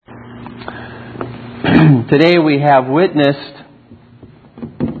Today we have witnessed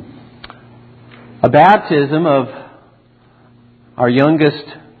a baptism of our youngest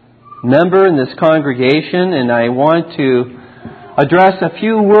member in this congregation, and I want to address a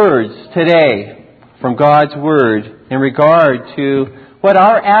few words today from God's Word in regard to what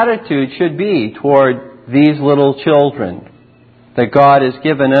our attitude should be toward these little children that God has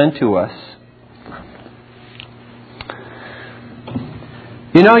given unto us.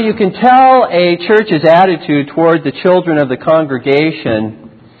 You know, you can tell a church's attitude toward the children of the congregation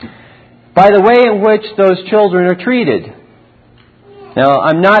by the way in which those children are treated. Now,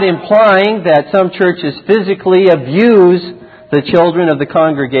 I'm not implying that some churches physically abuse the children of the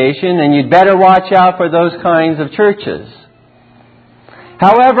congregation, and you'd better watch out for those kinds of churches.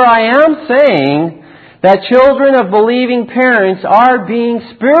 However, I am saying that children of believing parents are being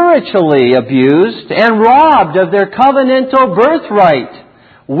spiritually abused and robbed of their covenantal birthright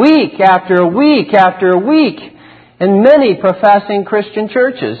week after week after week in many professing Christian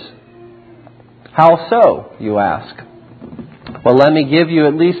churches. How so, you ask? Well, let me give you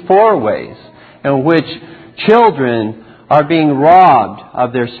at least 4 ways in which children are being robbed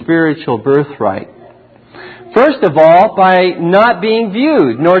of their spiritual birthright. First of all, by not being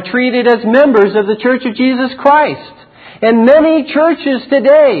viewed nor treated as members of the Church of Jesus Christ. In many churches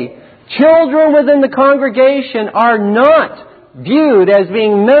today, children within the congregation are not viewed as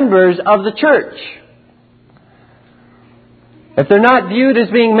being members of the church. If they're not viewed as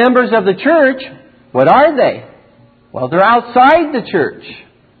being members of the church, what are they? Well, they're outside the church.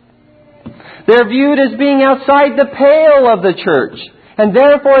 They're viewed as being outside the pale of the church, and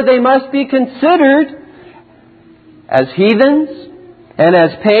therefore they must be considered as heathens and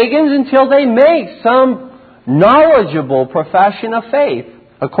as pagans until they make some knowledgeable profession of faith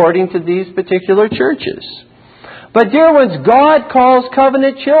according to these particular churches. But dear ones, God calls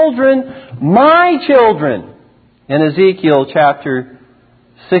covenant children my children in Ezekiel chapter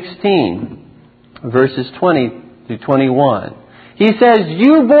 16, verses 20 through 21. He says,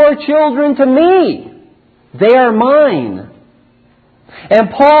 "You bore children to me. They are mine."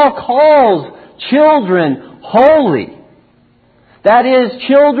 And Paul calls children holy. That is,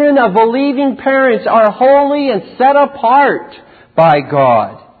 children of believing parents are holy and set apart by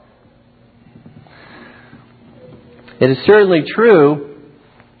God. It is certainly true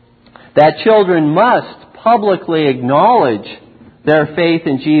that children must publicly acknowledge their faith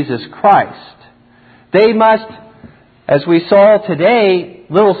in Jesus Christ. They must, as we saw today,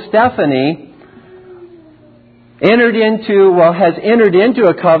 little Stephanie has entered into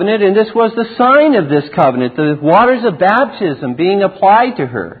a covenant, and this was the sign of this covenant, the waters of baptism being applied to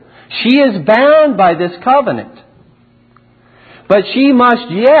her. She is bound by this covenant. But she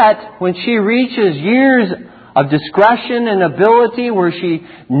must yet, when she reaches years of discretion and ability, where she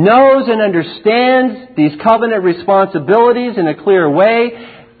knows and understands these covenant responsibilities in a clear way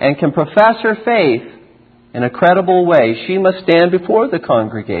and can profess her faith in a credible way, she must stand before the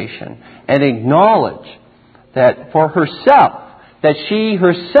congregation and acknowledge that for herself, that she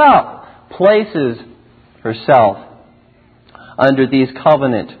herself places herself under these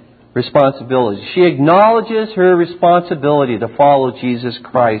covenant responsibilities. She acknowledges her responsibility to follow Jesus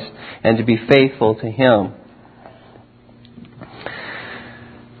Christ and to be faithful to Him.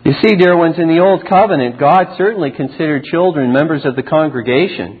 You see, dear ones, in the Old Covenant, God certainly considered children members of the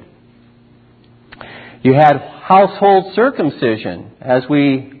congregation. You had household circumcision, as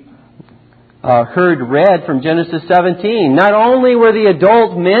we heard read from Genesis 17. Not only were the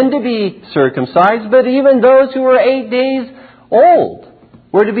adult men to be circumcised, but even those who were 8 days old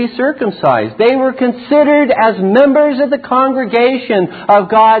were to be circumcised. They were considered as members of the congregation of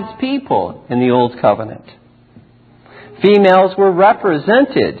God's people in the Old Covenant. Females were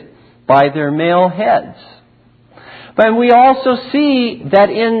represented by their male heads. But we also see that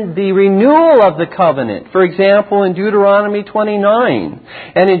in the renewal of the covenant, for example, in Deuteronomy 29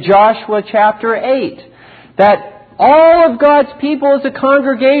 and in Joshua chapter 8, that all of God's people as a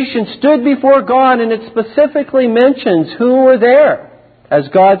congregation stood before God, and it specifically mentions who were there as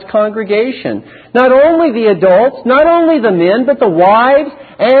God's congregation. Not only the adults, not only the men, but the wives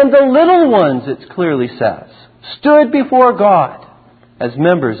and the little ones, it clearly says, stood before God as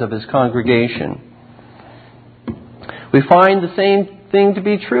members of His congregation. We find the same thing to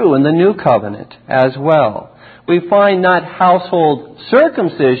be true in the New Covenant as well. We find not household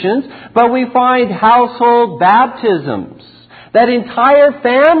circumcisions, but we find household baptisms. That entire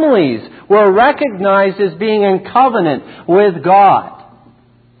families were recognized as being in covenant with God.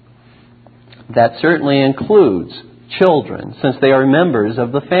 That certainly includes children, since they are members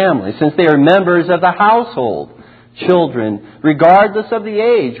of the family, since they are members of the household. children, regardless of the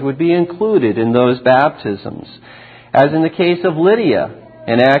age, would be included in those baptisms. As in the case of Lydia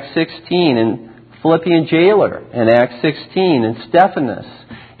in Acts 16, and Philippian jailer in Acts 16, and Stephanus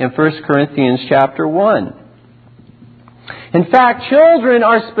in 1 Corinthians chapter 1. In fact, children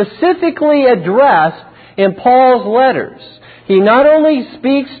are specifically addressed in Paul's letters. He not only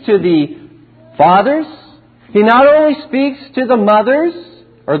speaks to the fathers, he not only speaks to the mothers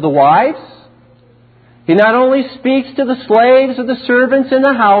or the wives, he not only speaks to the slaves or the servants in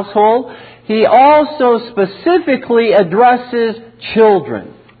the household, he also specifically addresses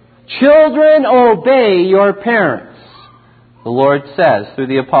children. Children, obey your parents, the Lord says through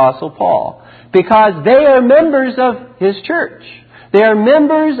the Apostle Paul, because they are members of His church. They are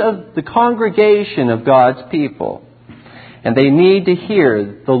members of the congregation of God's people. And they need to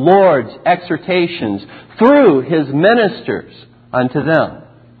hear the Lord's exhortations through His ministers unto them.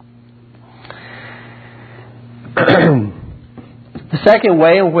 The second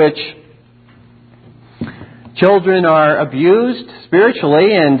way in which children are abused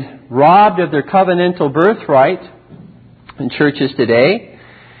spiritually and robbed of their covenantal birthright in churches today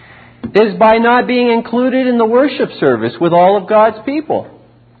is by not being included in the worship service with all of God's people.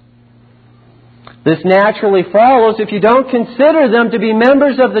 This naturally follows if you don't consider them to be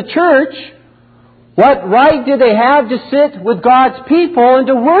members of the church. What right do they have to sit with God's people and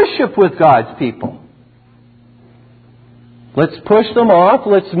to worship with God's people? Let's push them off.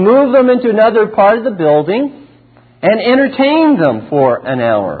 Let's move them into another part of the building and entertain them for an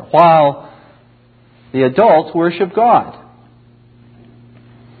hour while the adults worship God.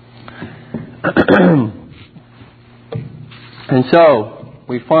 And so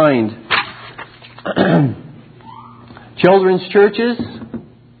we find children's churches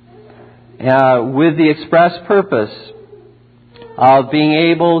with the express purpose of being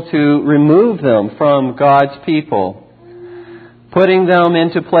able to remove them from God's people, putting them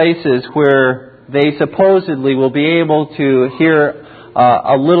into places where they supposedly will be able to hear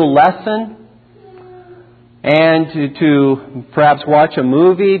a little lesson and to perhaps watch a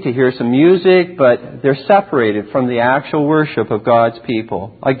movie, to hear some music, but they're separated from the actual worship of God's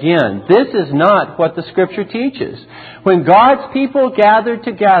people. Again, this is not what the Scripture teaches. When God's people gather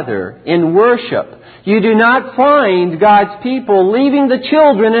together in worship, you do not find God's people leaving the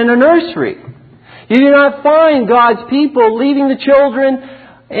children in a nursery. You do not find God's people leaving the children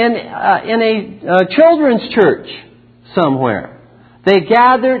in a children's church somewhere. They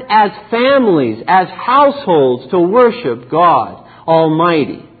gathered as families, as households to worship God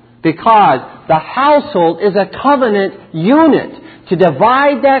Almighty. Because the household is a covenant unit. To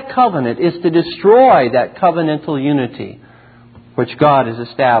divide that covenant is to destroy that covenantal unity which God has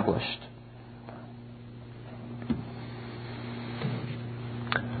established.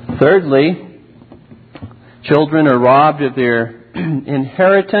 Thirdly, children are robbed of their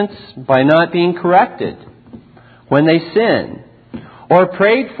inheritance by not being corrected when they sin, or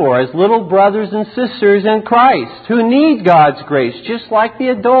prayed for as little brothers and sisters in Christ who need God's grace, just like the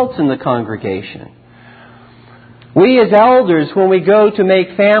adults in the congregation. We as elders, when we go to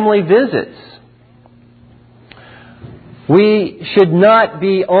make family visits, we should not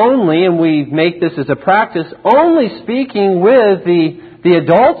be only, and we make this as a practice, only speaking with the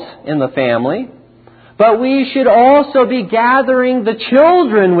adults in the family, but we should also be gathering the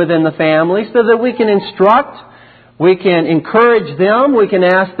children within the family so that we can instruct, we can encourage them, we can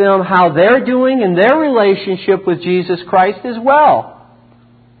ask them how they're doing in their relationship with Jesus Christ as well.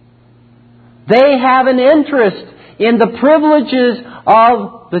 They have an interest in the privileges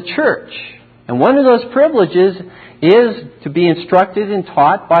of the church. And one of those privileges is to be instructed and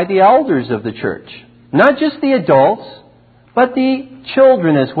taught by the elders of the church. Not just the adults, but the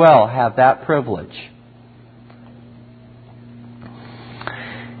children as well have that privilege.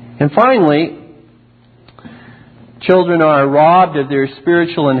 And finally, children are robbed of their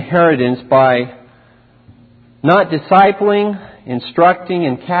spiritual inheritance by not discipling, instructing,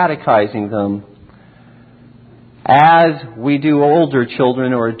 and catechizing them as we do older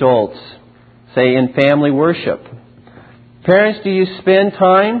children or adults, say in family worship. Parents, do you spend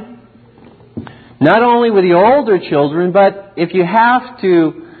time not only with the older children, but if you have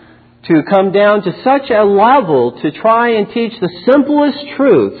to come down to such a level to try and teach the simplest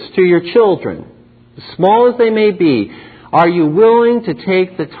truths to your children, as small as they may be, are you willing to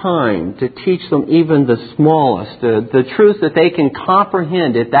take the time to teach them even the smallest, the truth that they can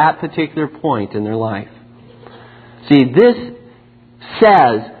comprehend at that particular point in their life? See, this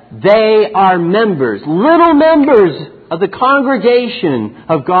says they are members, little members of the congregation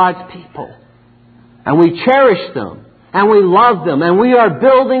of God's people. And we cherish them, and we love them, and we are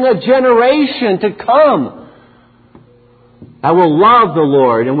building a generation to come that will love the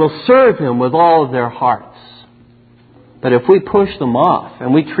Lord and will serve Him with all of their hearts. But if we push them off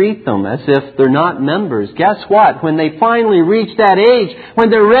and we treat them as if they're not members, guess what? When they finally reach that age, when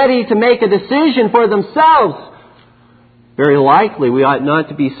they're ready to make a decision for themselves, very likely we ought not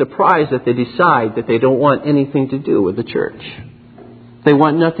to be surprised that they decide that they don't want anything to do with the church. They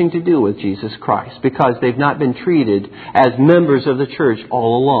want nothing to do with Jesus Christ because they've not been treated as members of the church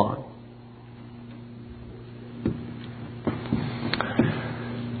all along.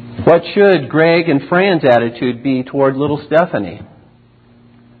 What should Greg and Fran's attitude be toward little Stephanie?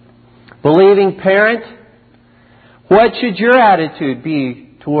 Believing parent, what should your attitude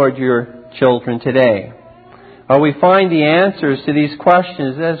be toward your children today? We find the answers to these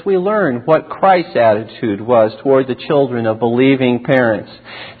questions as we learn what Christ's attitude was toward the children of believing parents.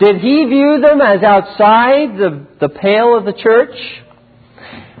 Did He view them as outside the pale of the church?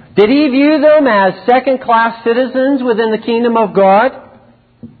 Did He view them as second-class citizens within the kingdom of God?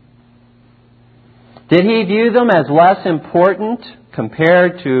 Did He view them as less important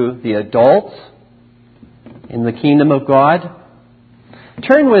compared to the adults in the kingdom of God?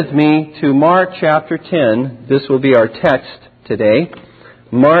 Turn with me to Mark chapter 10. This will be our text today.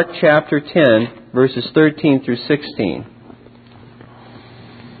 Mark chapter 10, verses 13 through 16.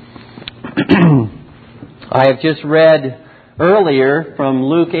 I have just read earlier from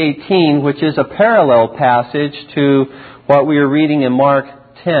Luke 18, which is a parallel passage to what we are reading in Mark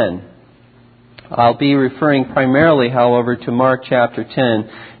 10. I'll be referring primarily, however, to Mark chapter 10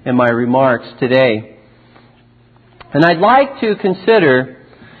 in my remarks today. And I'd like to consider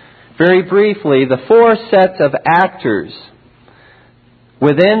very briefly the four sets of actors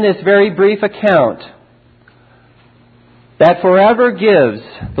within this very brief account that forever gives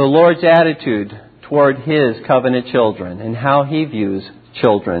the Lord's attitude toward His covenant children and how He views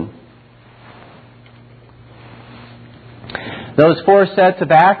children. Those four sets of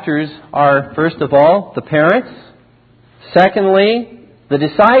actors are, first of all, the parents. Secondly, the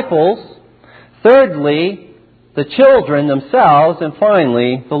disciples. Thirdly, the children themselves. And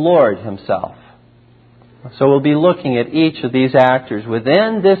finally, the Lord Himself. So we'll be looking at each of these actors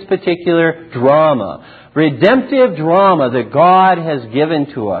within this particular drama, redemptive drama that God has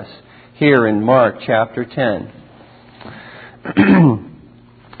given to us here in Mark chapter 10.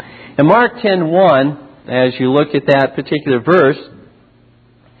 In Mark 10:1, as you look at that particular verse,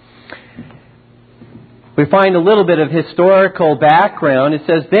 we find a little bit of historical background. It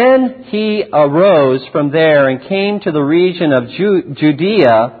says, "Then He arose from there and came to the region of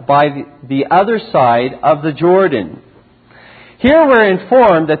Judea by the other side of the Jordan." Here we're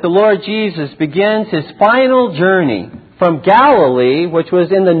informed that the Lord Jesus begins His final journey from Galilee, which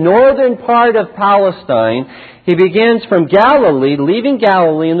was in the northern part of Palestine. He begins from Galilee, leaving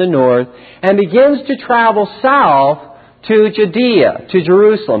Galilee in the north, and begins to travel south to Judea, to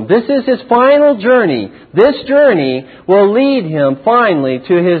Jerusalem. This is His final journey. This journey will lead Him finally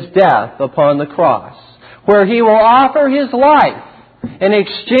to His death upon the cross, where He will offer His life in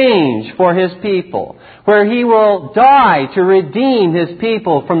exchange for His people, where He will die to redeem His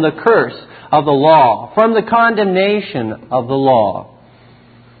people from the curse of the law, from the condemnation of the law.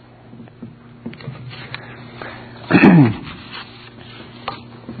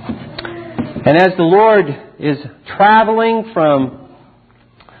 And as the Lord is traveling from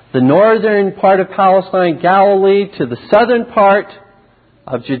the northern part of Palestine, Galilee, to the southern part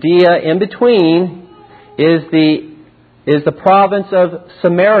of Judea, in between is the province of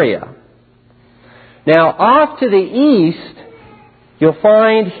Samaria. Now, off to the east, you'll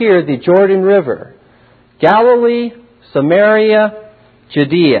find here the Jordan River. Galilee, Samaria,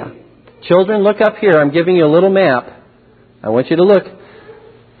 Judea. Children, look up here. I'm giving you a little map. I want you to look.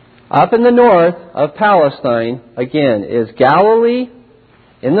 Up in the north of Palestine, again, is Galilee.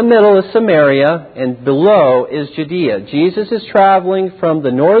 In the middle is Samaria, and below is Judea. Jesus is traveling from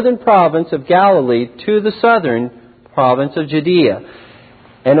the northern province of Galilee to the southern province of Judea.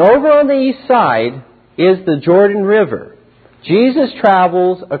 And over on the east side is the Jordan River. Jesus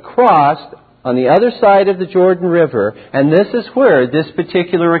travels across on the other side of the Jordan River, and this is where this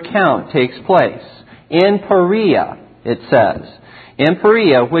particular account takes place. In Perea, it says. In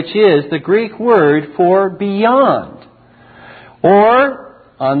Perea, which is the Greek word for beyond. Or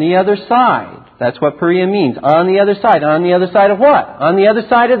on the other side. That's what Perea means. On the other side. On the other side of what? On the other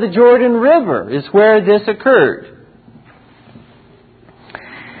side of the Jordan River is where this occurred.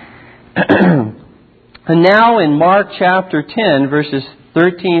 And now in Mark chapter 10, verses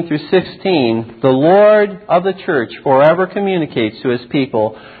 13 through 16, the Lord of the church forever communicates to His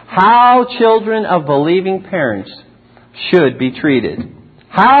people how children of believing parents should be treated.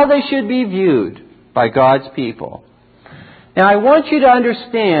 How they should be viewed by God's people. Now, I want you to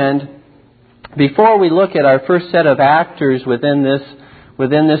understand, before we look at our first set of actors within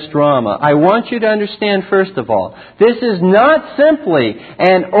this drama, I want you to understand, first of all, this is not simply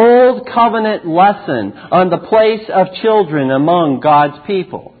an old covenant lesson on the place of children among God's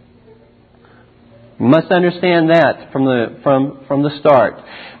people. You must understand that from the start.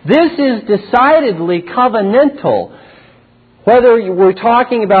 This is decidedly covenantal. Whether we're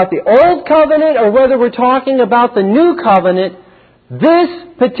talking about the Old Covenant or whether we're talking about the New Covenant, this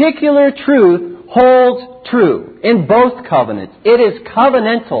particular truth holds true in both covenants. It is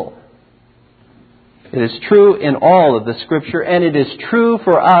covenantal. It is true in all of the Scripture, and it is true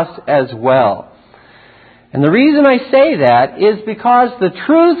for us as well. And the reason I say that is because the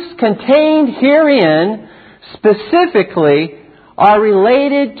truths contained herein specifically are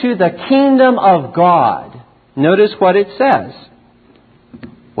related to the kingdom of God. Notice what it says.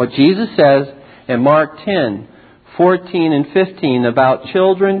 What Jesus says in Mark 10, 14 and 15 about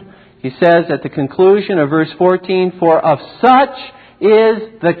children. He says at the conclusion of verse 14, "For of such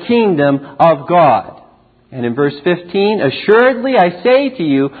is the kingdom of God." And in verse 15, "Assuredly I say to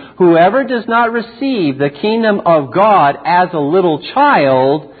you, whoever does not receive the kingdom of God as a little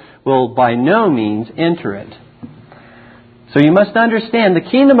child will by no means enter it." So you must understand, the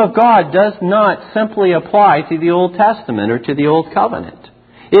kingdom of God does not simply apply to the Old Testament or to the Old Covenant.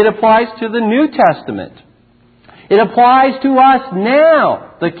 It applies to the New Testament. It applies to us now,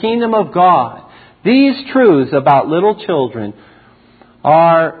 the kingdom of God. These truths about little children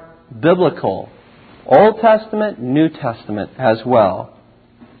are biblical. Old Testament, New Testament as well.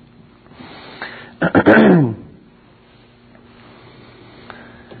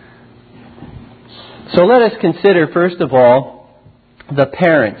 So let us consider, first of all, the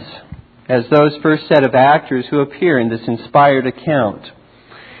parents as those first set of actors who appear in this inspired account.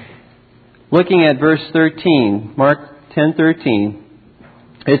 Looking at verse 13, Mark 10:13,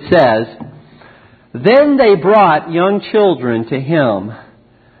 it says, "Then they brought young children to him,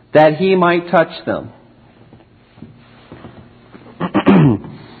 that he might touch them."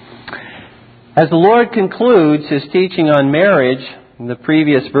 As the Lord concludes His teaching on marriage in the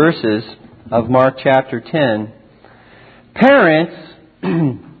previous verses of Mark chapter 10, parents,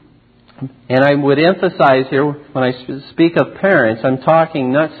 and I would emphasize here, when I speak of parents, I'm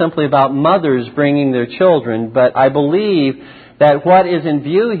talking not simply about mothers bringing their children, but I believe that what is in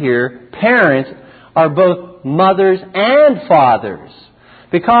view here, parents are both mothers and fathers.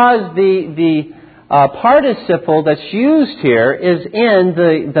 Because the participle that's used here is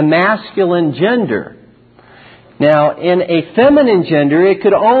in the masculine gender. Now, in a feminine gender, it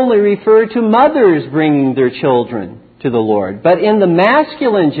could only refer to mothers bringing their children to the Lord. But in the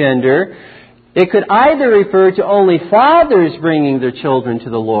masculine gender, it could either refer to only fathers bringing their children to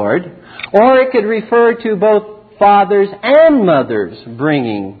the Lord, or it could refer to both fathers and mothers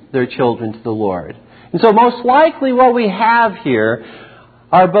bringing their children to the Lord. And so most likely what we have here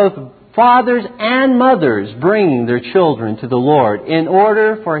are both fathers and mothers bringing their children to the Lord in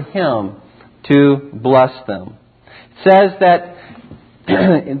order for Him to bless them. It says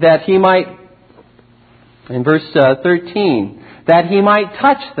that He might, in verse 13, that He might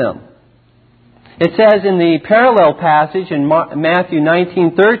touch them. It says in the parallel passage in Matthew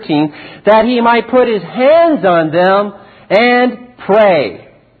 19:13 that He might put His hands on them and pray.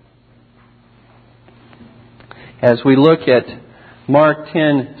 As we look at Mark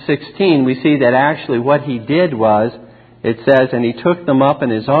 10:16, we see that actually what He did was, it says, and He took them up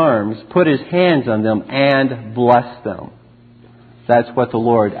in His arms, put His hands on them, and blessed them. That's what the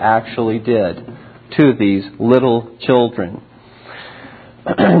Lord actually did to these little children.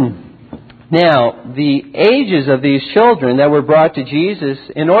 Now, the ages of these children that were brought to Jesus,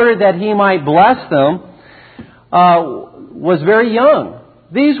 in order that He might bless them, was very young.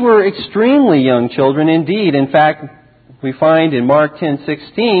 These were extremely young children indeed. In fact, we find in Mark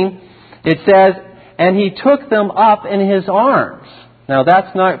 10:16, it says, and He took them up in His arms. Now,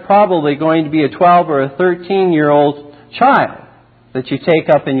 that's not probably going to be a 12 or a 13-year-old child that you take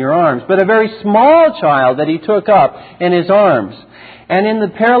up in your arms, but a very small child that He took up in His arms. And in the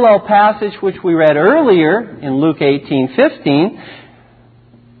parallel passage which we read earlier, in Luke 18:15,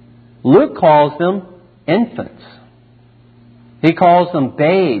 Luke calls them infants. He calls them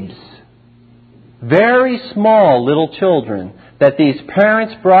babes. Very small little children that these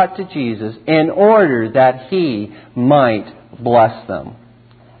parents brought to Jesus in order that He might bless them.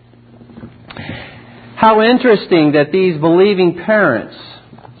 How interesting that these believing parents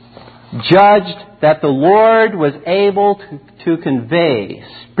judged that the Lord was able to convey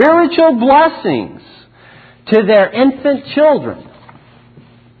spiritual blessings to their infant children.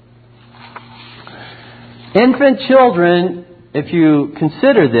 Infant children, if you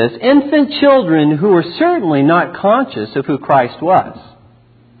consider this, infant children who were certainly not conscious of who Christ was.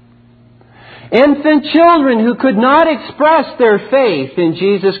 Infant children who could not express their faith in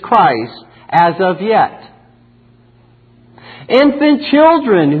Jesus Christ as of yet. Infant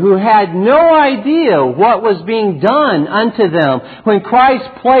children who had no idea what was being done unto them when Christ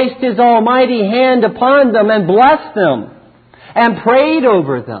placed His almighty hand upon them and blessed them and prayed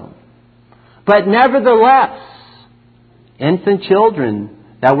over them. But nevertheless, infant children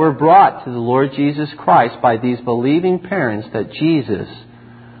that were brought to the Lord Jesus Christ by these believing parents that Jesus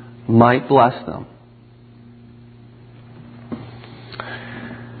might bless them.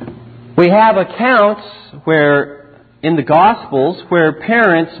 We have accounts in the Gospels where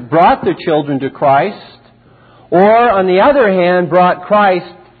parents brought their children to Christ, or on the other hand brought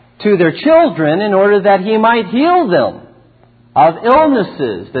Christ to their children in order that He might heal them of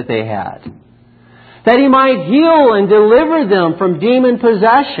illnesses that they had. That He might heal and deliver them from demon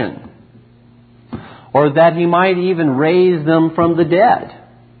possession. Or that He might even raise them from the dead.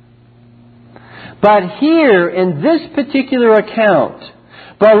 But here, in this particular account,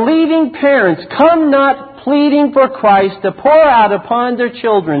 believing parents come not pleading for Christ to pour out upon their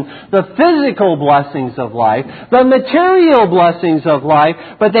children the physical blessings of life, the material blessings of life,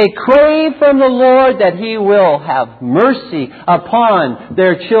 but they crave from the Lord that He will have mercy upon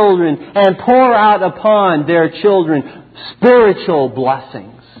their children and pour out upon their children spiritual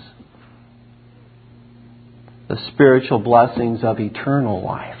blessings. The spiritual blessings of eternal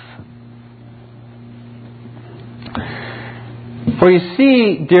life. For you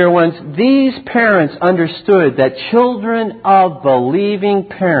see, dear ones, these parents understood that children of believing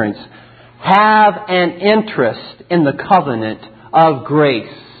parents have an interest in the covenant of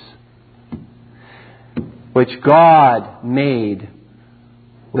grace, which God made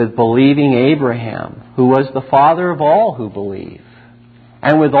with believing Abraham, who was the father of all who believe,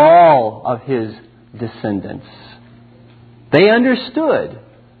 and with all of his descendants. They understood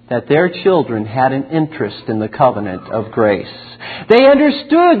that their children had an interest in the covenant of grace. They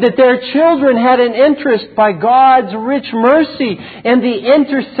understood that their children had an interest by God's rich mercy in the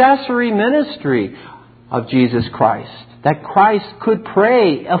intercessory ministry of Jesus Christ. That Christ could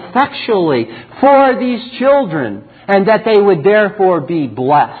pray effectually for these children and that they would therefore be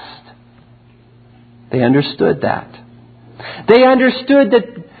blessed. They understood that. They understood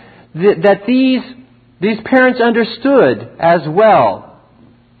that these parents understood as well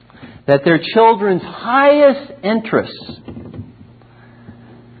that their children's highest interests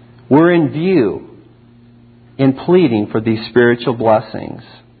were in view in pleading for these spiritual blessings.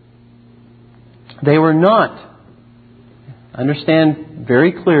 They were not, understand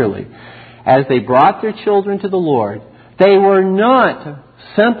very clearly, as they brought their children to the Lord, they were not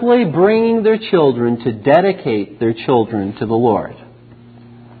simply bringing their children to dedicate their children to the Lord.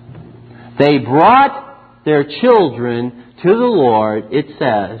 They brought their children to the Lord, it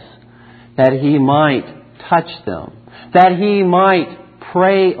says, that He might touch them, that He might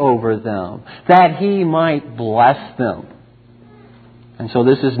pray over them, that He might bless them. And so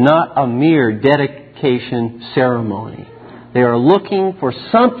this is not a mere dedication ceremony. They are looking for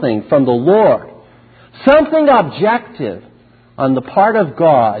something from the Lord, something objective on the part of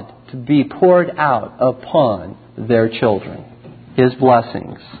God to be poured out upon their children, His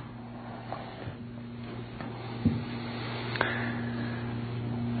blessings.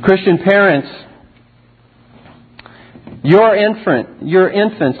 Christian parents, your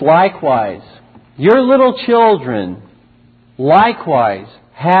infants likewise, your little children likewise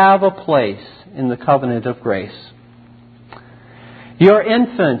have a place in the covenant of grace. Your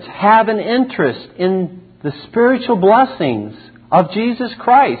infants have an interest in the spiritual blessings of Jesus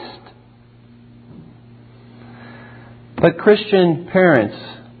Christ. But Christian parents,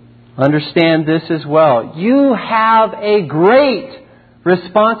 understand this as well. You have a great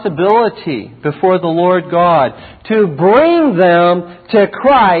responsibility before the Lord God to bring them to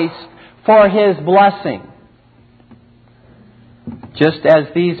Christ for His blessing. Just as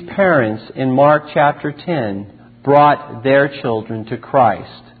these parents in Mark chapter 10 brought their children to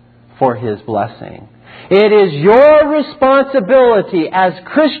Christ for His blessing. It is your responsibility as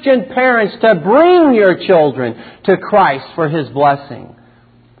Christian parents to bring your children to Christ for His blessing.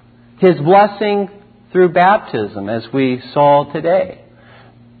 His blessing through baptism, as we saw today.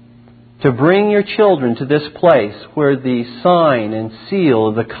 To bring your children to this place where the sign and seal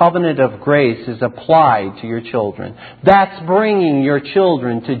of the covenant of grace is applied to your children. That's bringing your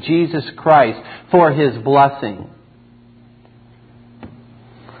children to Jesus Christ for His blessing.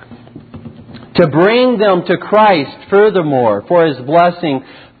 To bring them to Christ, furthermore, for His blessing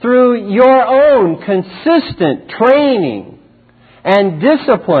through your own consistent training and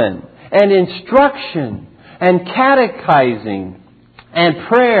discipline and instruction and catechizing and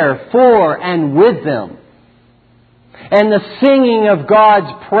prayer for and with them, and the singing of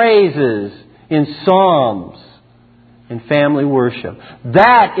God's praises in psalms and family worship.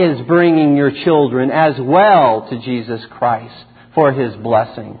 That is bringing your children as well to Jesus Christ for His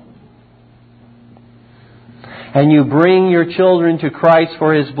blessing. And you bring your children to Christ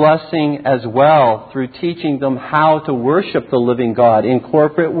for His blessing as well through teaching them how to worship the living God in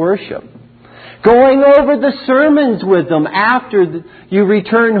corporate worship. Going over the sermons with them after you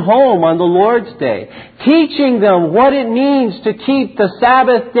return home on the Lord's Day. Teaching them what it means to keep the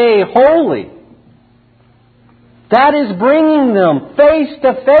Sabbath day holy. That is bringing them face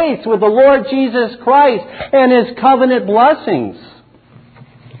to face with the Lord Jesus Christ and His covenant blessings.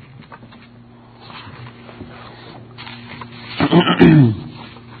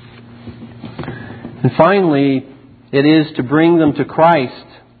 And finally, it is to bring them to Christ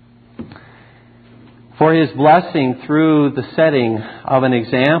for His blessing through the setting of an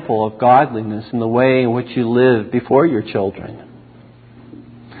example of godliness in the way in which you live before your children.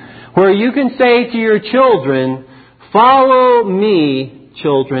 Where you can say to your children, "Follow me,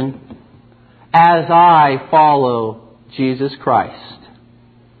 children, as I follow Jesus Christ.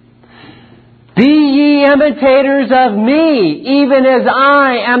 Be ye imitators of me, even as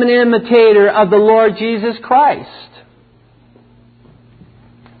I am an imitator of the Lord Jesus Christ."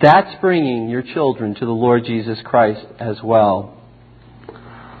 That's bringing your children to the Lord Jesus Christ as well.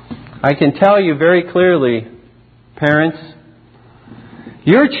 I can tell you very clearly, parents,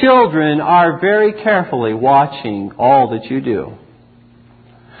 your children are very carefully watching all that you do.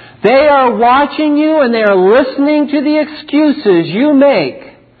 They are watching you and they are listening to the excuses you make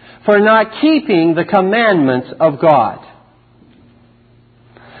for not keeping the commandments of God.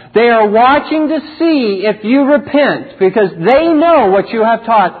 They are watching to see if you repent because they know what you have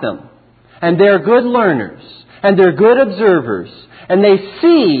taught them. And they're good learners. And they're good observers. And they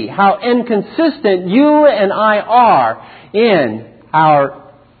see how inconsistent you and I are in our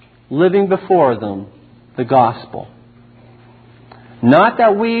living before them the gospel. Not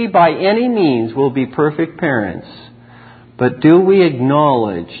that we by any means will be perfect parents, but do we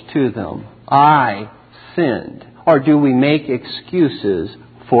acknowledge to them, "I sinned"? Or do we make excuses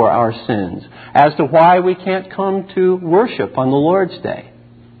for our sins as to why we can't come to worship on the Lord's Day?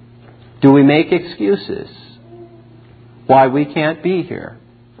 Do we make excuses why we can't be here?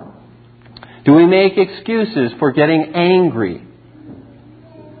 Do we make excuses for getting angry,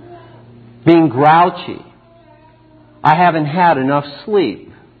 being grouchy? "I haven't had enough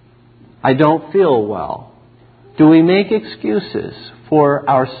sleep. I don't feel well." Do we make excuses for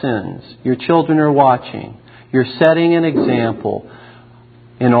our sins? Your children are watching. You're setting an example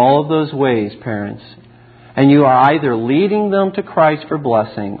in all of those ways, parents. And you are either leading them to Christ for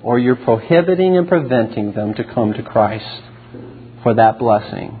blessing, or you're prohibiting and preventing them to come to Christ for that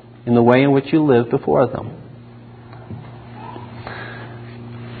blessing in the way in which you live before them.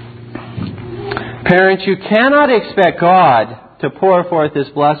 Parents, you cannot expect God to pour forth His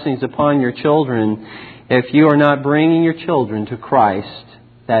blessings upon your children if you are not bringing your children to Christ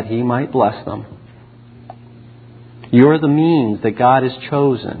that He might bless them. You're the means that God has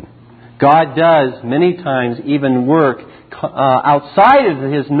chosen. God does many times even work outside of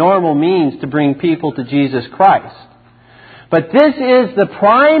His normal means to bring people to Jesus Christ. But this is the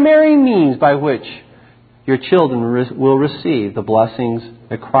primary means by which your children will receive the blessings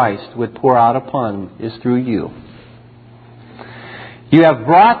that Christ would pour out upon them, is through you. You have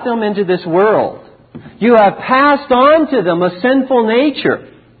brought them into this world. You have passed on to them a sinful nature.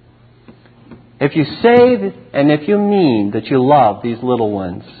 If you say and if you mean that you love these little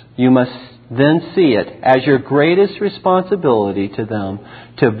ones, you must then see it as your greatest responsibility to them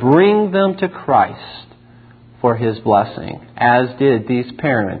to bring them to Christ for His blessing, as did these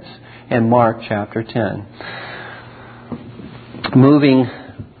parents in Mark chapter 10. Moving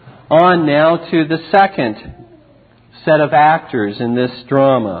on now to the second set of actors in this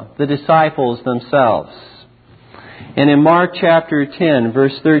drama, the disciples themselves. And in Mark chapter 10,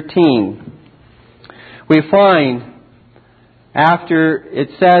 verse 13, we find, after it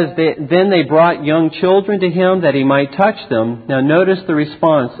says, then they brought young children to Him that He might touch them. Now notice the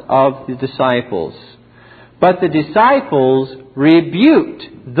response of the disciples. But the disciples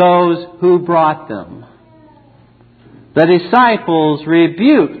rebuked those who brought them. The disciples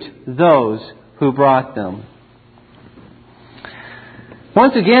rebuked those who brought them.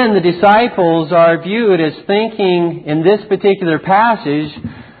 Once again, the disciples are viewed as thinking, in this particular passage,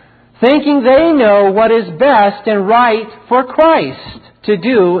 thinking they know what is best and right for Christ. to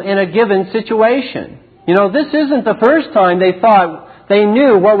do in a given situation. You know, this isn't the first time they thought they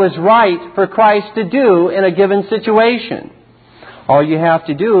knew what was right for Christ to do in a given situation. All you have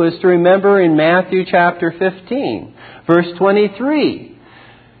to do is to remember in Matthew chapter 15, verse 23.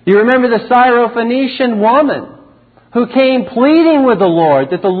 You remember the Syrophoenician woman who came pleading with the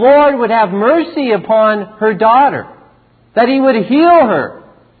Lord that the Lord would have mercy upon her daughter, that He would heal her.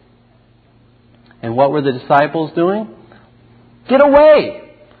 And what were the disciples doing? Get away!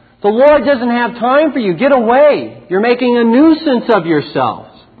 The Lord doesn't have time for you. Get away! You're making a nuisance of yourself.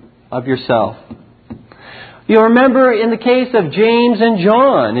 You remember in the case of James and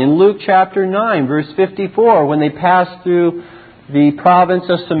John in Luke chapter 9, verse 54, when they passed through the province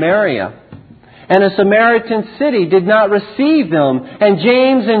of Samaria. And a Samaritan city did not receive them. And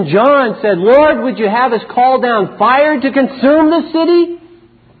James and John said, Lord, would you have us call down fire to consume the city?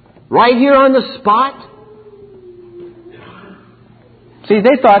 Right here on the spot? See,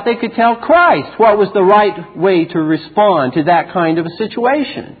 they thought they could tell Christ what was the right way to respond to that kind of a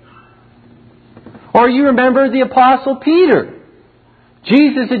situation. Or you remember the Apostle Peter.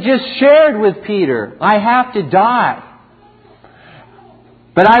 Jesus had just shared with Peter, I have to die,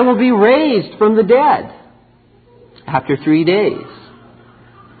 but I will be raised from the dead after 3 days.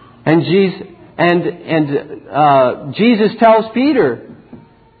 And Jesus tells Peter,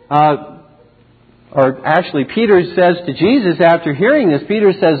 or actually Peter says to Jesus after hearing this,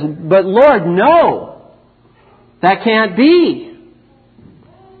 Peter says, but Lord, no, that can't be.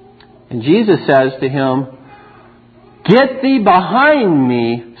 And Jesus says to him, get thee behind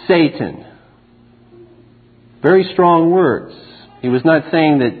me, Satan. Very strong words. He was not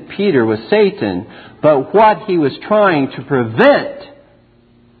saying that Peter was Satan, but what he was trying to prevent,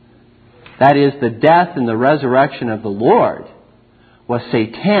 that is the death and the resurrection of the Lord, was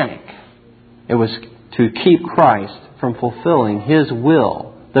satanic. It was to keep Christ from fulfilling His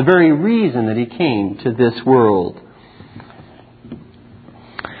will, the very reason that He came to this world.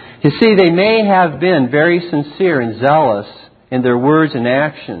 You see, they may have been very sincere and zealous in their words and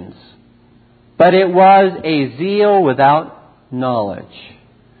actions, but it was a zeal without knowledge.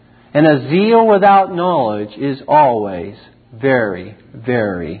 And a zeal without knowledge is always very,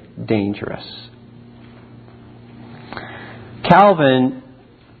 very dangerous. Calvin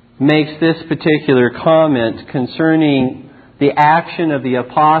makes this particular comment concerning the action of the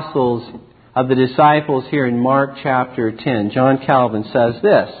apostles, of the disciples here in Mark chapter 10. John Calvin says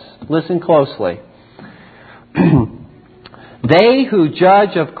this. Listen closely. They who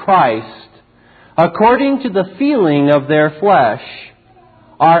judge of Christ according to the feeling of their flesh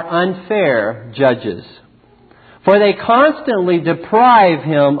are unfair judges, for they constantly deprive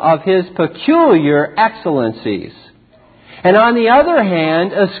Him of His peculiar excellencies, and on the other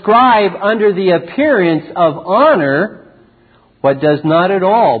hand ascribe under the appearance of honor what does not at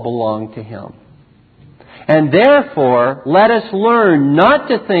all belong to Him. And therefore, let us learn not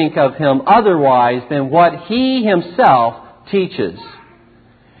to think of Him otherwise than what He Himself teaches,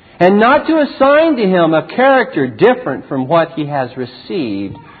 and not to assign to Him a character different from what He has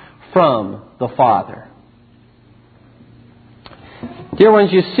received from the Father. Dear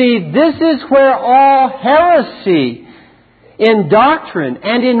ones, you see, this is where all heresy in doctrine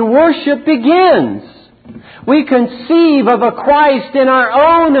and in worship begins. We conceive of a Christ in our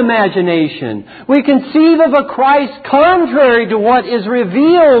own imagination. We conceive of a Christ contrary to what is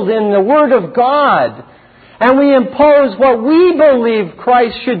revealed in the Word of God. And we impose what we believe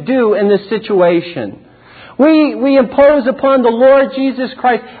Christ should do in this situation. We impose upon the Lord Jesus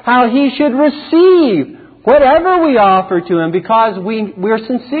Christ how He should receive whatever we offer to Him because we're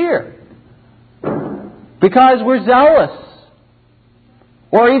sincere. Because we're zealous.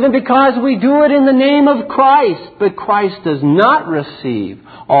 Or even because we do it in the name of Christ. But Christ does not receive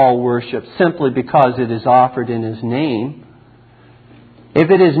all worship simply because it is offered in His name.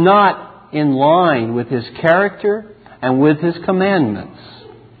 If it is not in line with His character and with His commandments,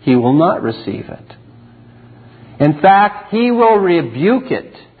 He will not receive it. In fact, He will rebuke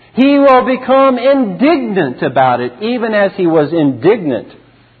it. He will become indignant about it, even as He was indignant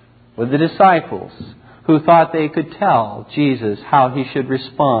with the disciples who thought they could tell Jesus how He should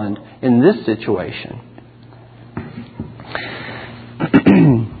respond in this situation.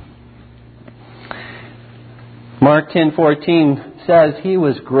 Mark 10:14 says He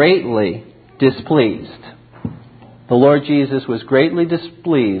was greatly displeased. The Lord Jesus was greatly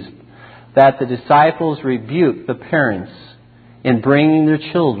displeased that the disciples rebuked the parents in bringing their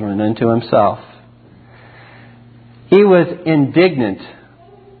children unto Himself. He was indignant.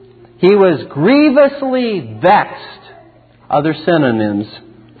 He was grievously vexed. Other synonyms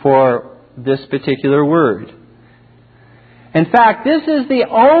for this particular word. In fact, this is the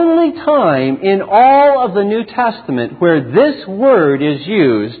only time in all of the New Testament where this word is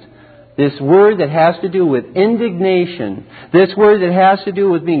used, this word that has to do with indignation, this word that has to do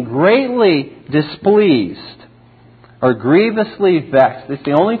with being greatly displeased or grievously vexed. It's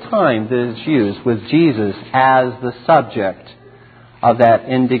the only time that it's used with Jesus as the subject of that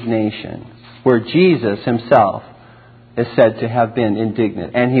indignation, where Jesus Himself is said to have been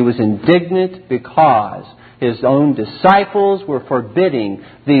indignant. And He was indignant because His own disciples were forbidding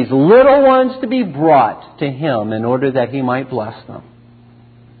these little ones to be brought to Him in order that He might bless them.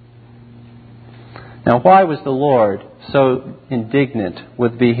 Now, why was the Lord so indignant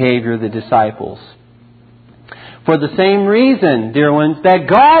with the behavior of the disciples? For the same reason, dear ones, that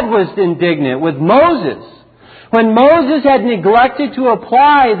God was indignant with Moses. When Moses had neglected to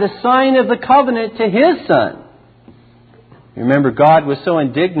apply the sign of the covenant to his son. Remember, God was so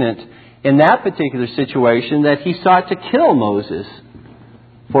indignant in that particular situation that He sought to kill Moses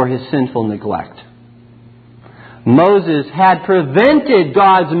for his sinful neglect. Moses had prevented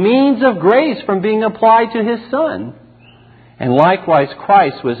God's means of grace from being applied to his son. And likewise,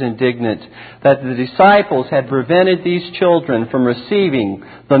 Christ was indignant that the disciples had prevented these children from receiving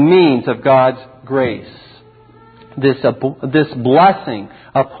the means of God's grace, this blessing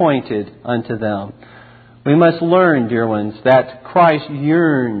appointed unto them. We must learn, dear ones, that Christ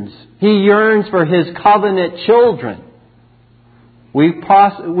yearns. He yearns for His covenant children. We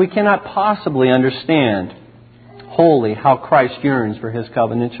cannot possibly understand wholly how Christ yearns for His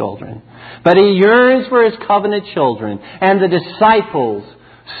covenant children. But He yearns for His covenant children. And the disciples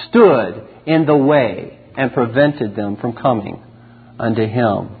stood in the way and prevented them from coming unto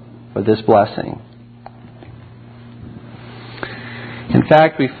Him for this blessing. In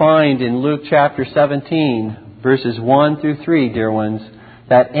fact, we find in Luke chapter 17, verses 1 through 3, dear ones,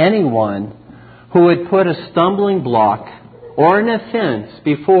 that anyone who would put a stumbling block or an offense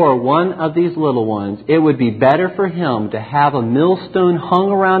before one of these little ones, it would be better for him to have a millstone hung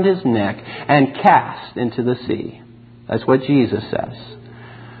around his neck and cast into the sea. That's what Jesus says.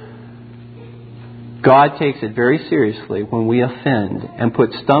 God takes it very seriously when we offend and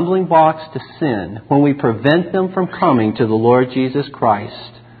put stumbling blocks to sin, when we prevent them from coming to the Lord Jesus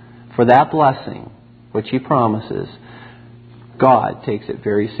Christ for that blessing which He promises. God takes it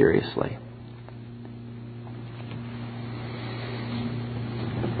very seriously.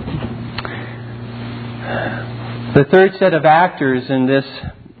 The third set of actors in this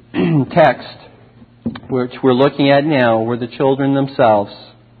text, which we're looking at now, were the children themselves.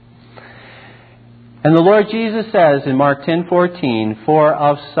 And the Lord Jesus says in Mark 10:14, "For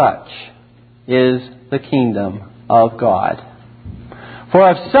of such is the kingdom of God." For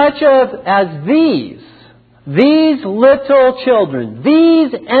of such as these little children,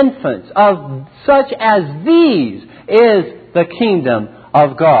 these infants, of such as these is the kingdom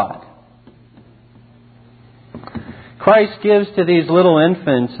of God. Christ gives to these little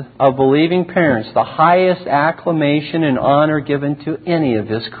infants of believing parents the highest acclamation and honor given to any of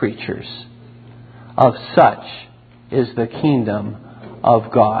His creatures. Of such is the kingdom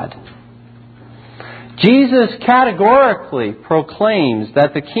of God. Jesus categorically proclaims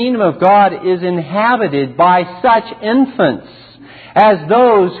that the kingdom of God is inhabited by such infants as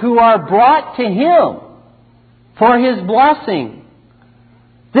those who are brought to Him for His blessing.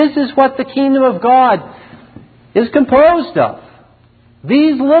 This is what the kingdom of God is composed of.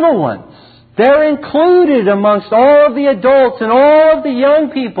 These little ones. They're included amongst all of the adults and all of the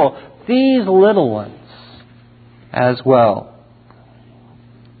young people. These little ones as well.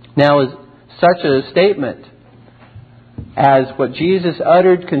 Now, is such a statement as what Jesus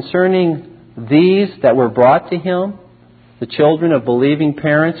uttered concerning these that were brought to Him, the children of believing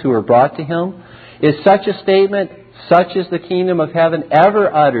parents who were brought to Him, is such a statement, such as the kingdom of heaven,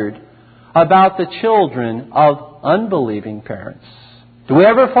 ever uttered about the children of unbelieving parents? Do we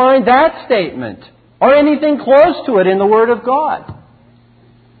ever find that statement or anything close to it in the Word of God?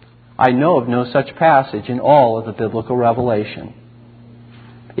 I know of no such passage in all of the biblical revelation.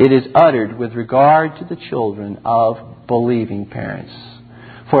 It is uttered with regard to the children of believing parents,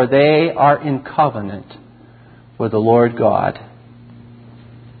 for they are in covenant with the Lord God.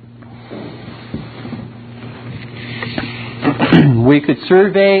 We could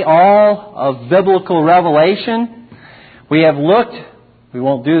survey all of biblical revelation. We have looked, we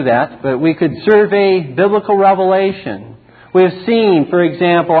won't do that, but we could survey biblical revelation. We have seen, for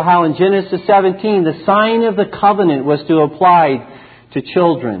example, how in Genesis 17 the sign of the covenant was to apply to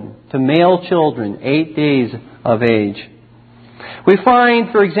children, to male children, 8 days of age. We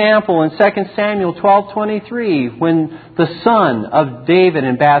find, for example, in 2 Samuel 12:23, when the son of David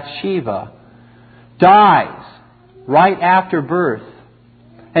and Bathsheba dies, right after birth.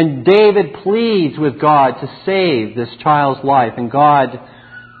 And David pleads with God to save this child's life. And God,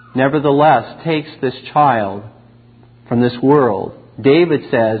 nevertheless, takes this child from this world. David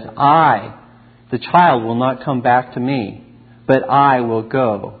says, the child will not come back to me, but I will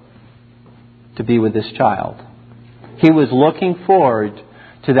go to be with this child. He was looking forward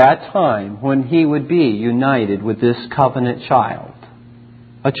to that time when he would be united with this covenant child,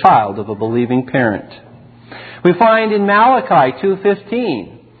 a child of a believing parent. We find in Malachi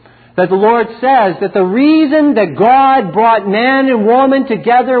 2:15 that the Lord says that the reason that God brought man and woman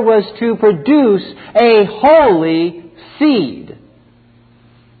together was to produce a holy seed.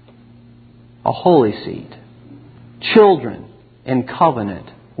 A holy seed. Children in covenant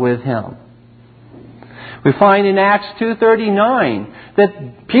with Him. We find in Acts 2:39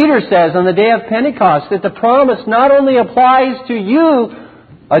 that Peter says on the day of Pentecost that the promise not only applies to you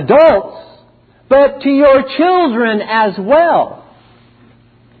adults, but to your children as well.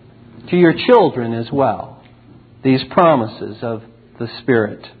 To your children as well. These promises of the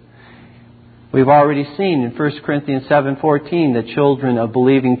Spirit. We've already seen in 1 Corinthians 7:14 that children of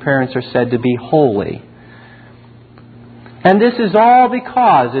believing parents are said to be holy. And this is all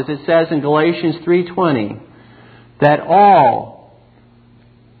because, as it says in Galatians 3:20, that all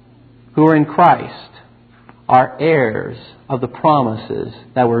who are in Christ are heirs of the promises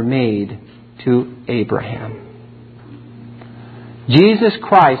that were made to Abraham. Jesus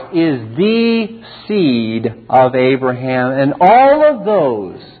Christ is the seed of Abraham, and all of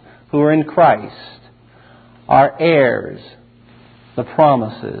those who are in Christ are heirs, the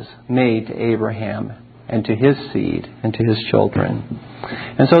promises made to Abraham and to his seed and to his children.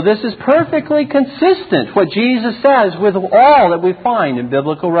 And so this is perfectly consistent, what Jesus says, with all that we find in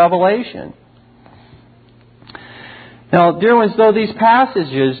biblical revelation. Now, dear ones, though these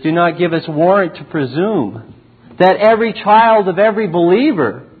passages do not give us warrant to presume that every child of every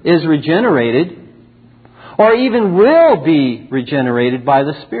believer is regenerated, or even will be regenerated by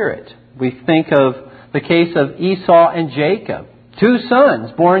the Spirit. We think of the case of Esau and Jacob. 2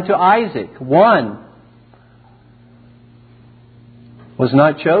 sons born to Isaac. One was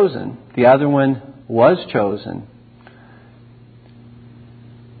not chosen. The other one was chosen.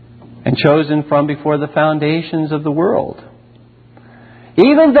 And chosen from before the foundations of the world.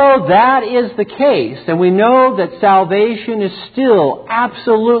 Even though that is the case, and we know that salvation is still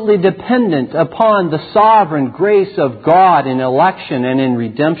absolutely dependent upon the sovereign grace of God in election and in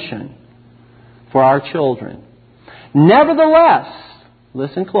redemption for our children. Nevertheless,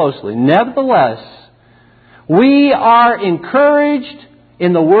 listen closely, nevertheless, we are encouraged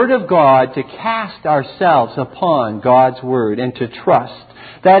in the Word of God to cast ourselves upon God's Word and to trust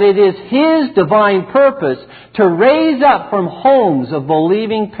that it is His divine purpose to raise up from homes of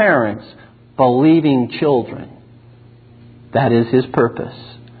believing parents, believing children. That is His purpose.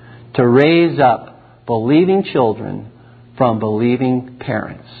 To raise up believing children from believing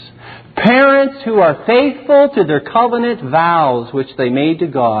parents. Parents who are faithful to their covenant vows which they made to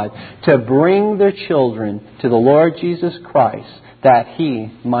God to bring their children to the Lord Jesus Christ that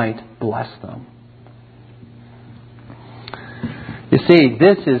He might bless them. You see,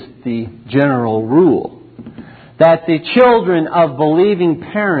 this is the general rule, that the children of believing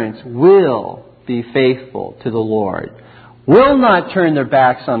parents will be faithful to the Lord, will not turn their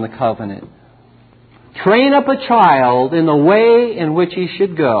backs on the covenant. Train up a child in the way in which he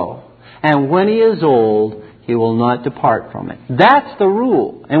should go, and when he is old, he will not depart from it. That's the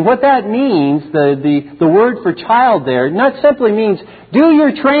rule. And what that means, the word for child there, not simply means do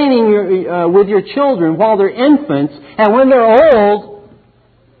your training with your children while they're infants, and when they're old,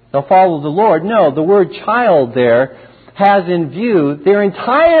 they'll follow the Lord. No, the word child there has in view their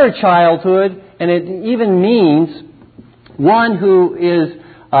entire childhood, and it even means one who is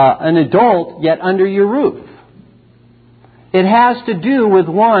an adult yet under your roof. It has to do with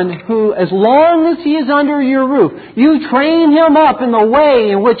one who, as long as he is under your roof, you train him up in the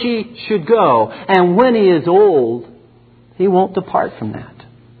way in which he should go. And when he is old, he won't depart from that.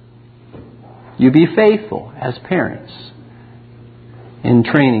 You be faithful as parents in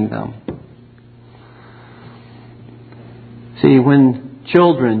training them. See, when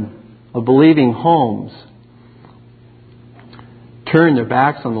children of believing homes turn their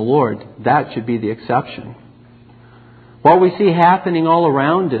backs on the Lord, that should be the exception. What we see happening all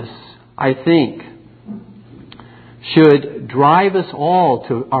around us, I think, should drive us all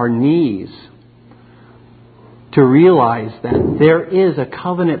to our knees to realize that there is a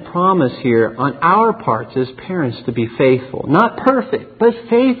covenant promise here on our parts as parents to be faithful. Not perfect, but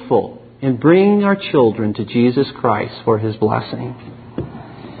faithful in bringing our children to Jesus Christ for His blessing.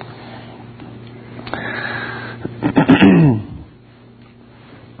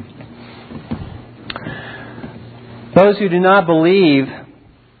 Those who do not believe,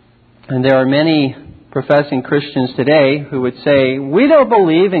 and there are many professing Christians today who would say, we don't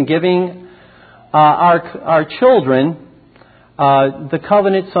believe in giving our children the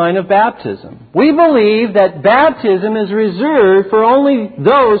covenant sign of baptism. We believe that baptism is reserved for only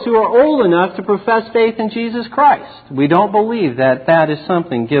those who are old enough to profess faith in Jesus Christ. We don't believe that that is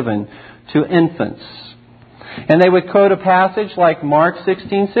something given to infants. And they would quote a passage like Mark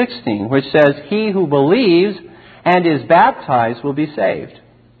 16:16, which says, he who believes and is baptized will be saved.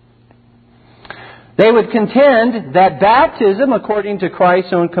 They would contend that baptism, according to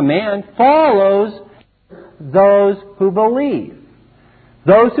Christ's own command, follows those who believe.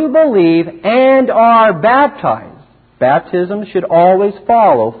 Those who believe and are baptized. Baptism should always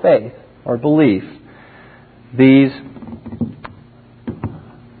follow faith or belief. These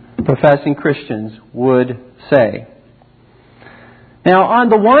professing Christians would say. Now, on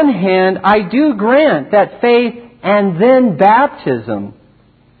the one hand, I do grant that faith and then baptism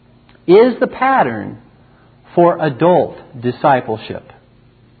is the pattern for adult discipleship.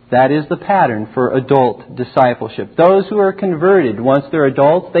 That is the pattern for adult discipleship. Those who are converted, once they're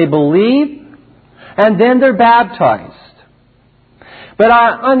adults, they believe and then they're baptized. But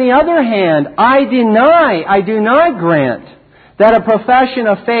on the other hand, I do not grant that a profession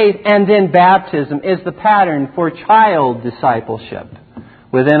of faith and then baptism is the pattern for child discipleship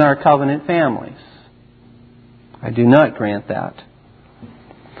within our covenant families. I do not grant that.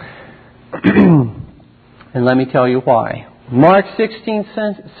 And let me tell you why. Mark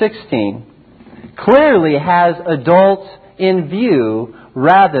 16:16 clearly has adults in view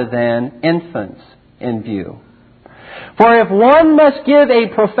rather than infants in view. For if one must give a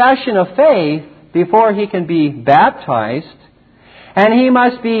profession of faith before he can be baptized, and he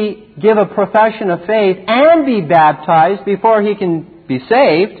must give a profession of faith and be baptized before he can be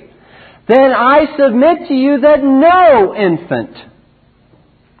saved, then I submit to you that no infant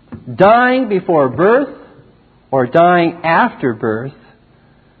dying before birth or dying after birth,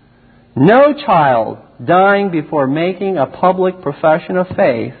 no child dying before making a public profession of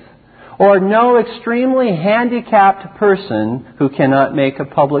faith, or no extremely handicapped person who cannot make a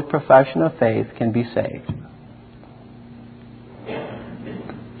public profession of faith can be saved.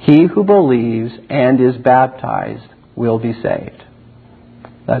 He who believes and is baptized will be saved.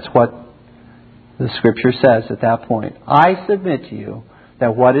 That's what the Scripture says at that point. I submit to you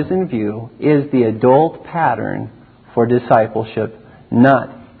that what is in view is the adult pattern for discipleship,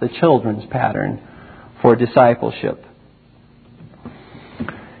 not the children's pattern for discipleship.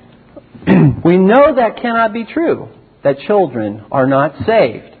 We know that cannot be true, that children are not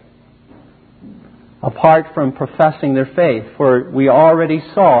saved apart from professing their faith. For we already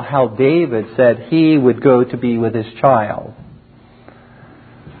saw how David said he would go to be with his child.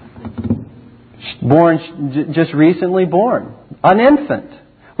 Just recently born. An infant.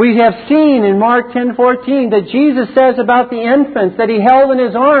 We have seen in Mark 10:14 that Jesus says about the infants that He held in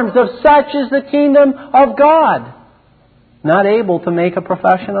His arms, of such is the kingdom of God. Not able to make a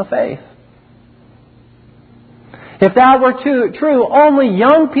profession of faith. If that were true, only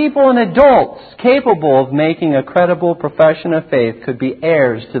young people and adults capable of making a credible profession of faith could be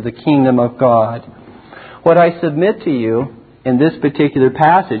heirs to the kingdom of God. What I submit to you in this particular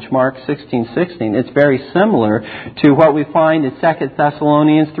passage, Mark 16:16, it's very similar to what we find in 2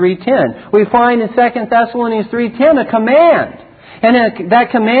 Thessalonians 3:10. We find in 2 Thessalonians 3:10 a command. And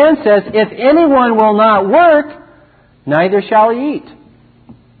that command says, if anyone will not work, neither shall he eat.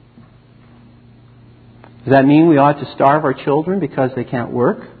 Does that mean we ought to starve our children because they can't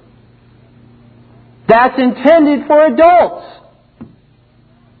work? That's intended for adults.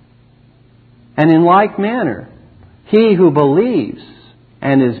 And in like manner, he who believes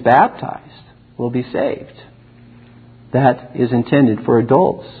and is baptized will be saved. That is intended for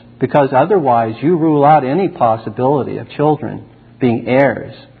adults. Because otherwise you rule out any possibility of children being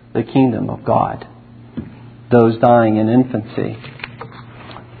heirs of the kingdom of God. Those dying in infancy,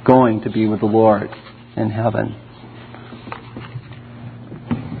 going to be with the Lord in heaven.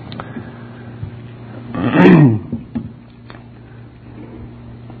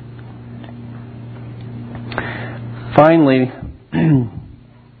 Finally,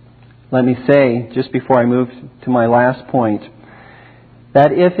 let me say, just before I move to my last point,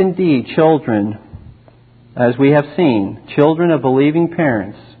 that if indeed children, as we have seen, children of believing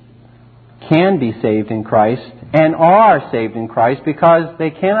parents can be saved in Christ and are saved in Christ because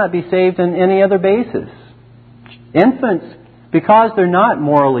they cannot be saved on any other basis. Infants, because they're not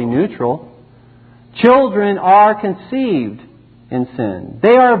morally neutral, children are conceived in sin.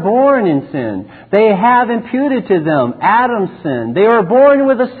 They are born in sin. They have imputed to them Adam's sin. They are born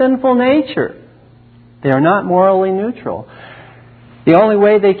with a sinful nature. They are not morally neutral. The only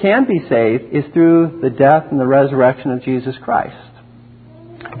way they can be saved is through the death and the resurrection of Jesus Christ.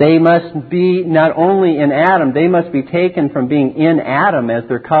 They must be not only in Adam, they must be taken from being in Adam as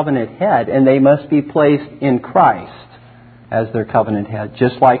their covenant head, and they must be placed in Christ as their covenant head,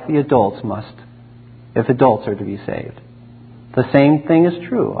 just like the adults must, if adults are to be saved. The same thing is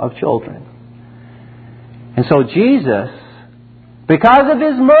true of children. And so Jesus, because of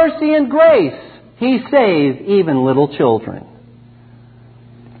His mercy and grace, He saves even little children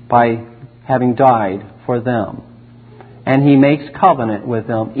by having died for them. And He makes covenant with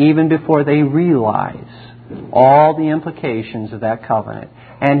them even before they realize all the implications of that covenant.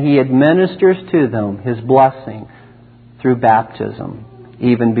 And He administers to them His blessing through baptism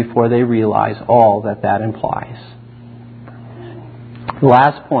even before they realize all that that implies. The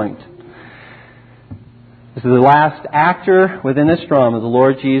last point. This is the last actor within this drama, the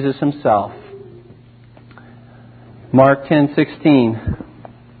Lord Jesus Himself. Mark 10:16.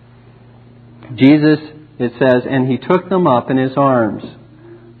 Jesus, it says, and He took them up in His arms,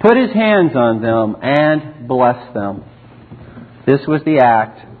 put His hands on them, and blessed them. This was the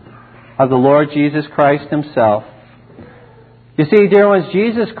act of the Lord Jesus Christ Himself. You see, dear ones,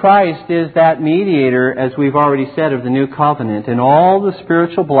 Jesus Christ is that mediator, as we've already said, of the new covenant, and all the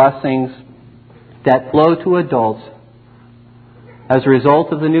spiritual blessings that flow to adults as a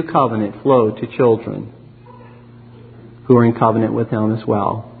result of the new covenant flow to children who are in covenant with Him as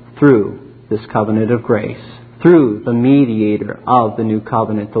well, through this covenant of grace, through the mediator of the new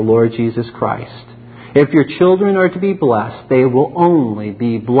covenant, the Lord Jesus Christ. If your children are to be blessed, they will only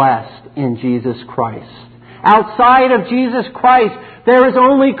be blessed in Jesus Christ. Outside of Jesus Christ, there is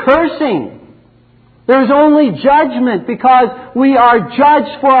only cursing. There is only judgment because we are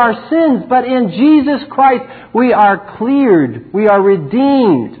judged for our sins. But in Jesus Christ, we are cleared. We are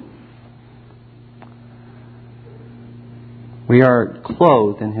redeemed. We are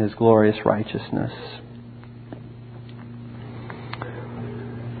clothed in His glorious righteousness.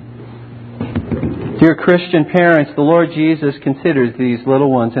 Dear Christian parents, the Lord Jesus considers these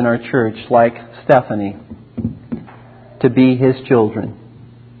little ones in our church, like Stephanie, to be His children,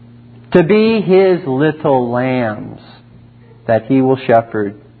 to be His little lambs that He will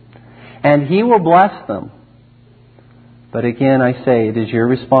shepherd. And He will bless them. But again, I say, it is your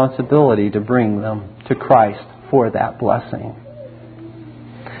responsibility to bring them to Christ for that blessing.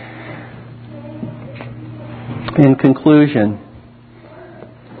 In conclusion,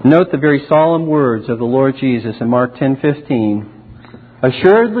 note the very solemn words of the Lord Jesus in Mark 10:15.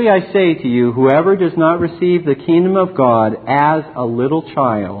 Assuredly I say to you, whoever does not receive the kingdom of God as a little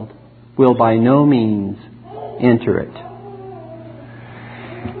child will by no means enter it.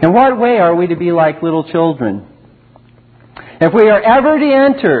 In what way are we to be like little children? If we are ever to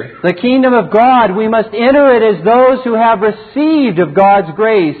enter the kingdom of God, we must enter it as those who have received of God's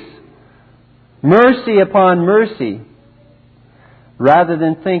grace mercy upon mercy, rather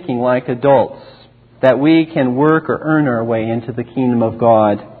than thinking like adults that we can work or earn our way into the kingdom of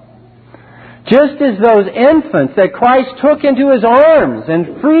God. Just as those infants that Christ took into His arms and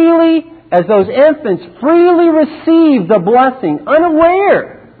as those infants freely received the blessing,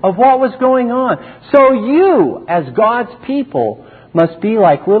 unaware of what was going on, so you, as God's people, must be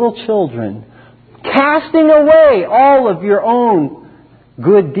like little children, casting away all of your own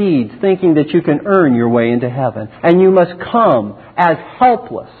good deeds, thinking that you can earn your way into heaven. And you must come as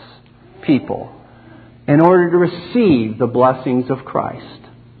helpless people in order to receive the blessings of Christ.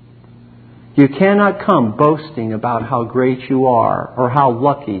 You cannot come boasting about how great you are or how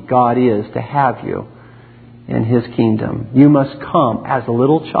lucky God is to have you in His kingdom. You must come as a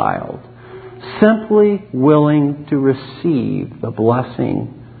little child, simply willing to receive the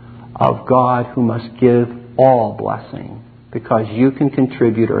blessing of God, who must give all blessing, because you can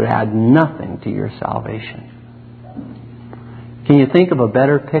contribute or add nothing to your salvation. Can you think of a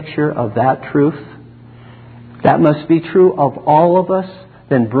better picture of that truth? That must be true of all of us,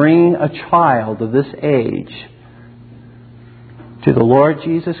 than bringing a child of this age to the Lord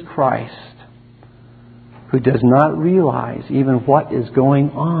Jesus Christ, who does not realize even what is going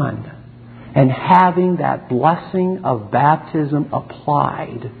on, and having that blessing of baptism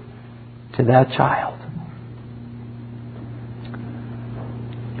applied to that child.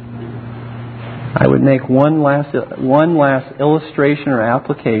 I would make one last illustration or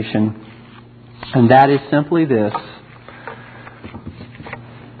application, and that is simply this.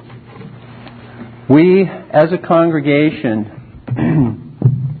 We, as a congregation,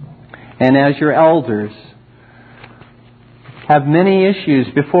 and as your elders, have many issues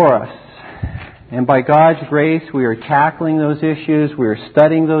before us. And by God's grace, we are tackling those issues, we are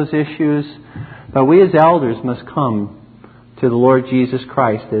studying those issues. But we as elders must come to the Lord Jesus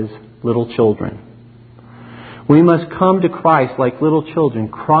Christ as little children. We must come to Christ like little children,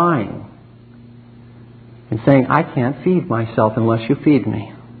 crying and saying, I can't feed myself unless you feed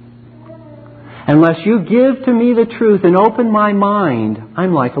me. Unless you give to me the truth and open my mind,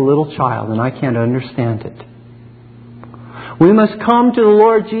 I'm like a little child and I can't understand it. We must come to the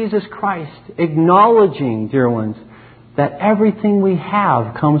Lord Jesus Christ, acknowledging, dear ones, that everything we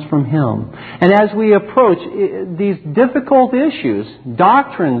have comes from Him. And as we approach these difficult issues,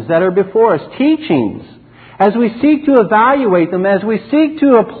 doctrines that are before us, teachings, as we seek to evaluate them, as we seek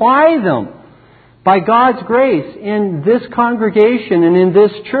to apply them, by God's grace in this congregation and in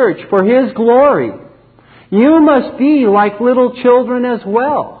this church for His glory, you must be like little children as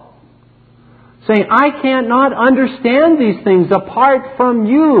well. Saying, I can't not understand these things apart from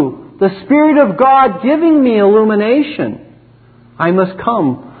you, the Spirit of God giving me illumination. I must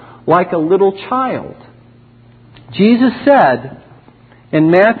come like a little child. Jesus said in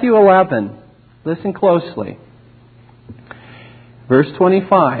Matthew 11, listen closely, verse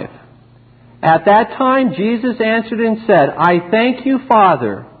 25, At that time Jesus answered and said, I thank you,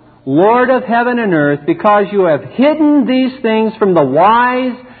 Father, Lord of heaven and earth, because you have hidden these things from the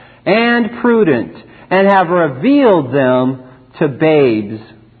wise and prudent, and have revealed them to babes.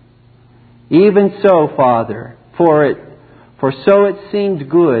 Even so, Father, for so it seemed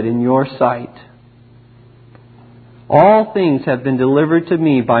good in your sight. All things have been delivered to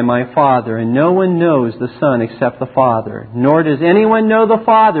me by my Father, and no one knows the Son except the Father, nor does anyone know the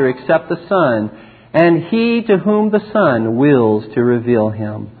Father except the Son, and He to whom the Son wills to reveal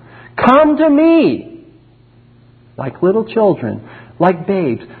Him. Come to me, like little children, like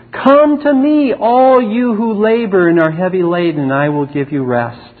babes. Come to me, all you who labor and are heavy laden, and I will give you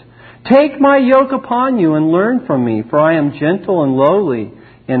rest. Take my yoke upon you and learn from me, for I am gentle and lowly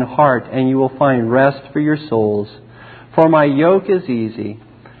in heart, and you will find rest for your souls. For my yoke is easy,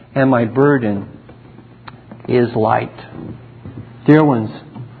 and my burden is light. Dear ones,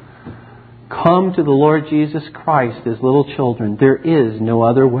 come to the Lord Jesus Christ as little children. There is no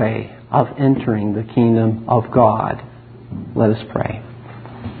other way of entering the kingdom of God. Let us pray.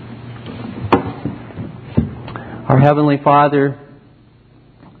 Our Heavenly Father,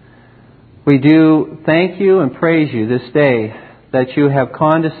 we do thank you and praise you this day that you have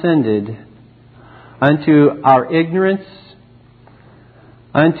condescended unto our ignorance,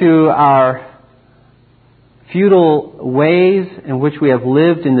 unto our futile ways in which we have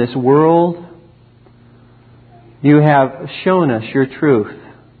lived in this world. You have shown us your truth,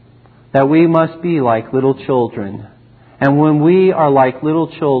 that we must be like little children. And when we are like little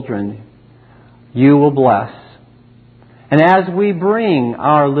children, you will bless. And as we bring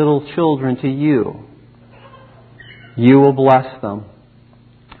our little children to you, you will bless them.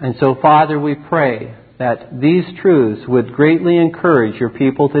 And so, Father, we pray that these truths would greatly encourage your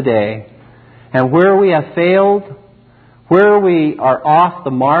people today. And where we have failed, where we are off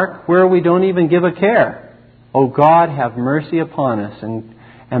the mark, where we don't even give a care, oh God, have mercy upon us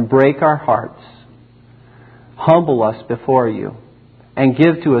and break our hearts. Humble us before you and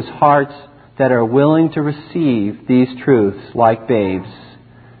give to us hearts that are willing to receive these truths like babes,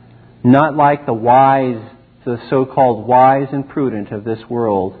 not like the so-called wise and prudent of this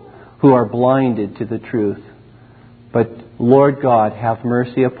world who are blinded to the truth. But Lord God, have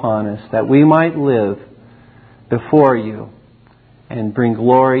mercy upon us that we might live before you and bring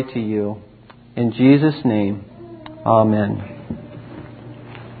glory to you. In Jesus' name, amen.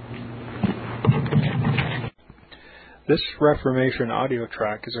 This Reformation audio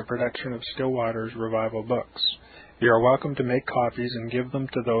track is a production of Still Waters Revival Books. You are welcome to make copies and give them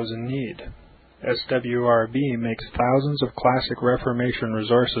to those in need. SWRB makes thousands of classic Reformation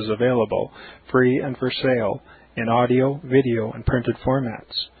resources available, free and for sale, in audio, video, and printed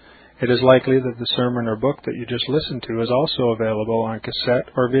formats. It is likely that the sermon or book that you just listened to is also available on cassette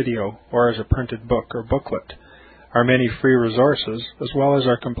or video, or as a printed book or booklet. Our many free resources, as well as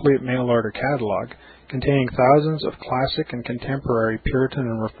our complete mail-order catalog, containing thousands of classic and contemporary Puritan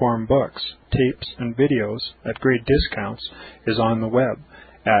and Reformed books, tapes, and videos at great discounts, is on the web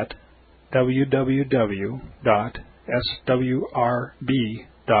at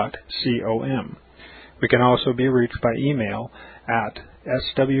www.swrb.com. We can also be reached by email at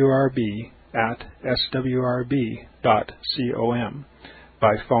swrb@swrb.com,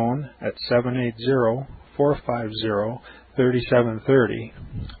 by phone at 780-450-3730,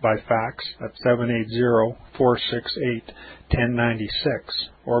 by fax at 780-468-1096,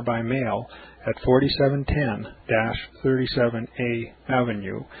 or by mail at 4710-37A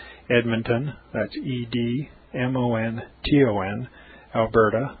Avenue, Edmonton, that's Edmonton,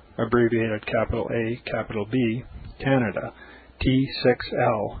 Alberta, abbreviated capital A, capital B, Canada,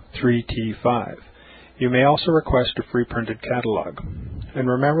 T6L3T5. You may also request a free printed catalog. And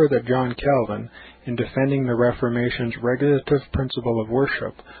remember that John Calvin, in defending the Reformation's regulative principle of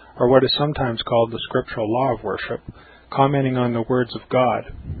worship, or what is sometimes called the scriptural law of worship, commenting on the words of God,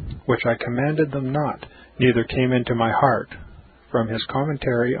 which I commanded them not, neither came into my heart, from his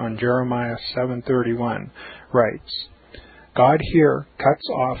commentary on Jeremiah 7:31, writes, God here cuts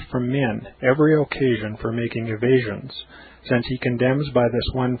off from men every occasion for making evasions, since he condemns by this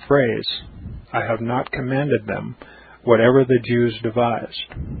one phrase, I have not commanded them, whatever the Jews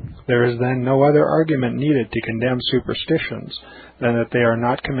devised. There is then no other argument needed to condemn superstitions than that they are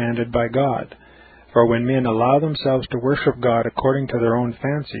not commanded by God. For when men allow themselves to worship God according to their own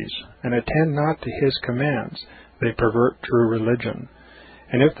fancies, and attend not to his commands, they pervert true religion.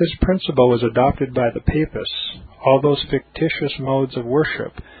 And if this principle was adopted by the Papists, all those fictitious modes of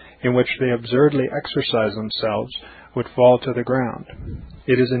worship in which they absurdly exercise themselves would fall to the ground.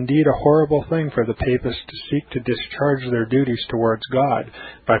 It is indeed a horrible thing for the Papists to seek to discharge their duties towards God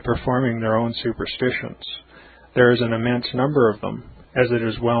by performing their own superstitions. There is an immense number of them, as it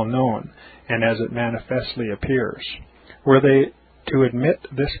is well known, and as it manifestly appears. Were they to admit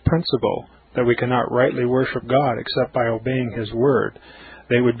this principle, that we cannot rightly worship God except by obeying his word,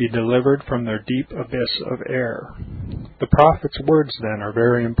 they would be delivered from their deep abyss of error. The prophet's words, then, are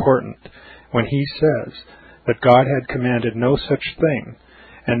very important, when he says that God had commanded no such thing,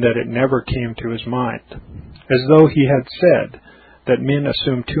 and that it never came to his mind, as though he had said that men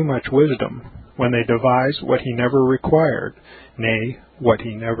assume too much wisdom when they devise what he never required, nay, what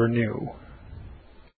he never knew.